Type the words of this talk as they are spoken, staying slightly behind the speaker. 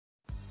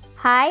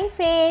Hi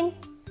friends,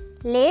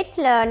 let's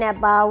learn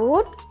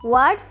about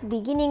words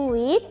beginning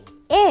with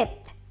F.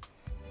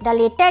 The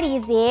letter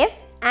is F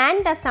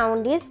and the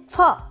sound is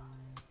F.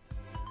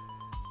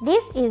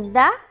 This is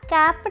the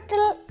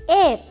capital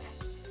F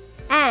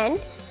and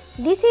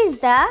this is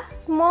the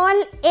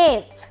small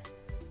f.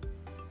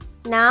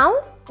 Now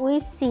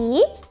we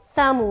see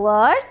some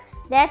words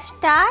that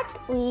start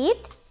with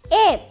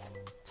F.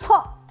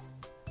 F.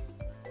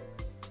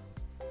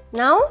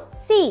 Now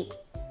see.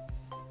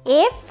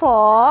 F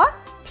for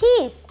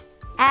fish,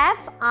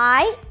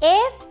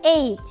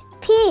 F-I-S-H,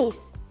 fish.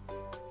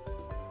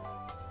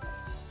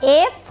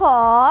 F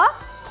for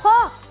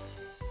fox,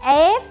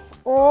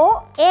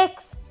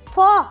 F-O-X,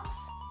 fox.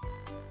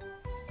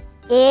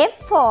 F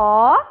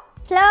for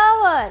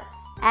flower,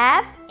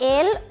 F-L-O-W-E-R,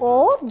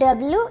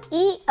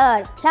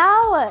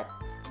 flower.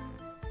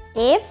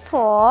 F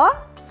for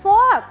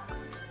fork,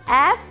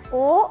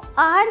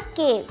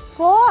 F-O-R-K,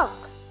 fork.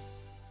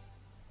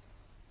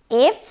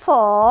 F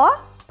for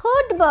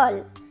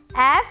football,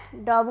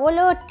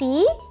 F-O-O-T-B-A-L-L,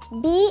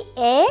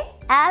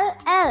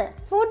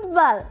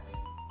 football.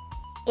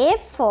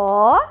 F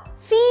for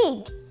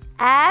fig,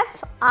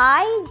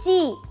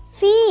 F-I-G,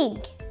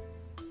 fig.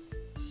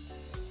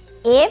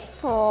 F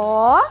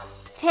for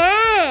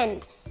fan,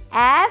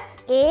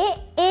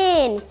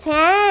 F-A-N,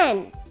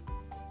 fan.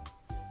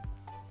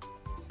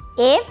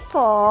 F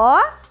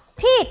for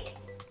feet,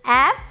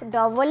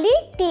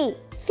 F-E-E-T,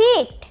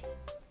 feet.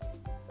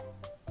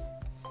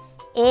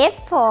 F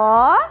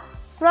for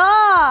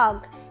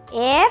frog,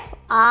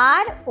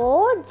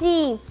 F-R-O-G,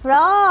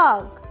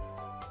 frog.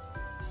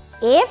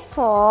 F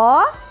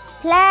for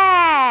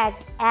flag,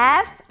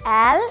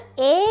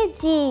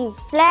 F-L-A-G,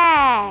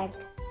 flag.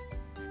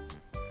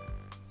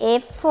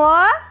 F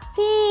for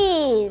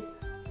fish,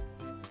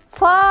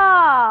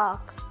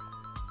 fox.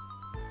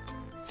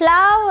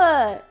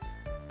 Flower,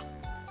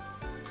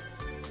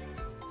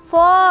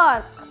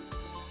 fork.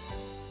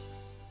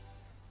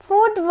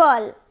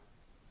 Football,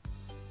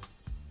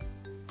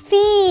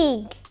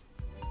 fig.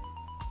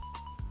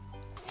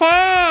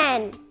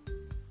 Fan,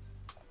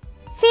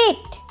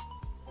 feet.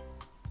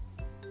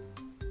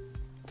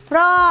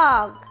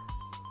 Frog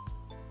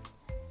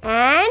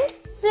and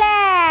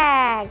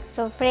flag.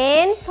 So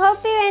friends,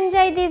 hope you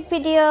enjoy this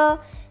video.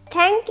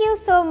 Thank you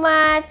so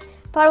much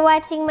for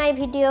watching my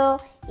video.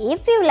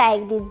 If you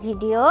like this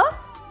video,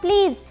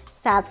 please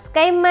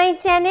subscribe my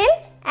channel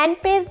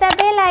and press the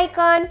bell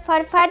icon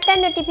for further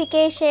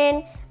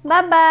notification.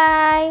 Bye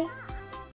bye.